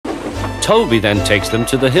Toby then takes them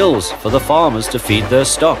to the hills for the farmers to feed their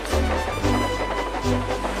stock.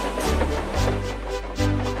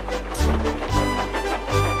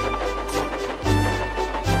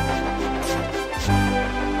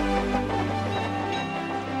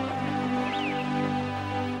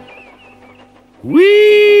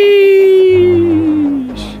 Whee!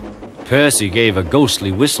 Percy gave a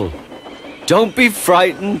ghostly whistle. "Don't be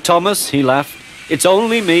frightened, Thomas," he laughed. "It's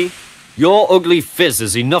only me." "Your ugly phiz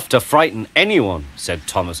is enough to frighten anyone," said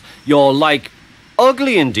Thomas. "You're like..."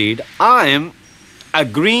 "Ugly indeed. I'm a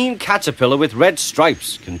green caterpillar with red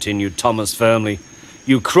stripes," continued Thomas firmly.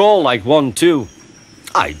 "You crawl like one too."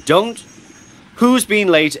 "I don't." "Who's been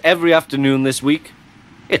late every afternoon this week?"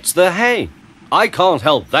 "It's the hay." "I can't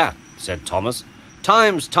help that," said Thomas.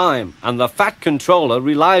 "Time's time, and the fat controller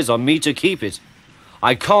relies on me to keep it.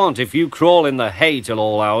 I can't if you crawl in the hay till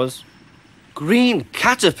all hours." "Green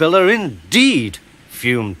caterpillar indeed,"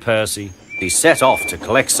 fumed Percy. He set off to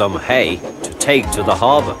collect some hay to take to the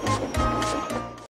harbour.